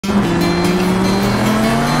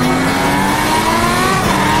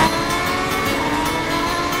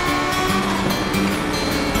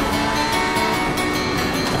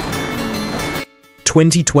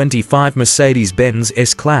2025 Mercedes Benz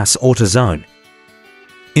S Class AutoZone.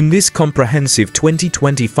 In this comprehensive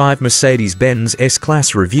 2025 Mercedes Benz S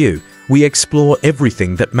Class review, we explore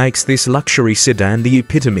everything that makes this luxury sedan the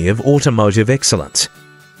epitome of automotive excellence.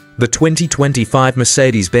 The 2025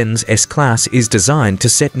 Mercedes Benz S Class is designed to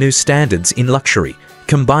set new standards in luxury,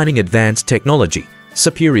 combining advanced technology,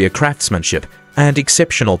 superior craftsmanship, and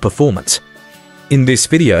exceptional performance. In this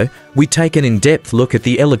video, we take an in-depth look at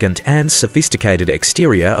the elegant and sophisticated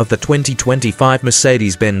exterior of the 2025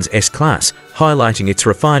 Mercedes Benz S Class, highlighting its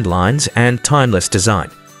refined lines and timeless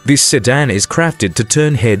design. This sedan is crafted to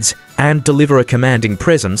turn heads and deliver a commanding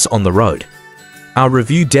presence on the road. Our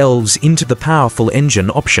review delves into the powerful engine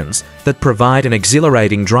options that provide an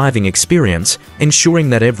exhilarating driving experience, ensuring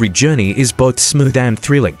that every journey is both smooth and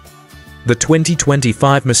thrilling. The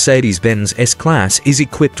 2025 Mercedes Benz S Class is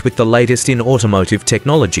equipped with the latest in automotive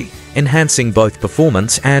technology, enhancing both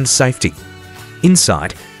performance and safety.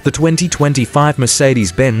 Inside, the 2025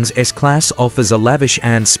 Mercedes Benz S Class offers a lavish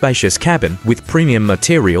and spacious cabin with premium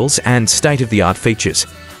materials and state-of-the-art features.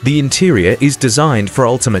 The interior is designed for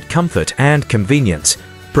ultimate comfort and convenience,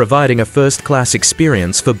 providing a first-class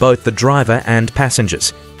experience for both the driver and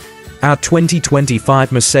passengers. Our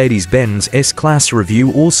 2025 Mercedes Benz S Class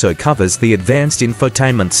review also covers the advanced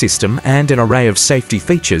infotainment system and an array of safety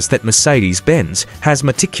features that Mercedes-Benz has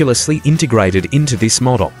meticulously integrated into this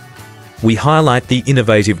model. We highlight the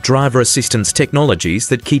innovative driver assistance technologies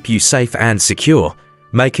that keep you safe and secure,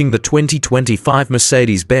 making the 2025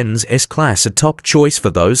 Mercedes-Benz S Class a top choice for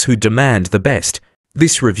those who demand the best.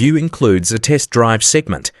 This review includes a test drive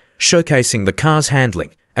segment, showcasing the car's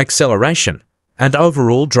handling, acceleration, and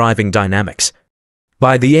overall driving dynamics.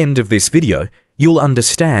 By the end of this video, you'll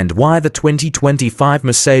understand why the 2025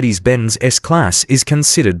 Mercedes Benz S Class is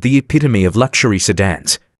considered the epitome of luxury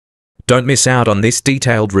sedans. Don't miss out on this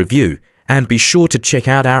detailed review, and be sure to check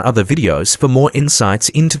out our other videos for more insights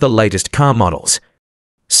into the latest car models.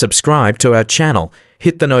 Subscribe to our channel,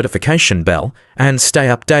 hit the notification bell, and stay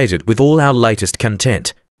updated with all our latest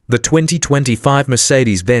content. The 2025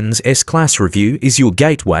 Mercedes Benz S Class review is your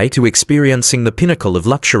gateway to experiencing the pinnacle of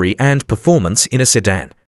luxury and performance in a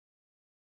sedan.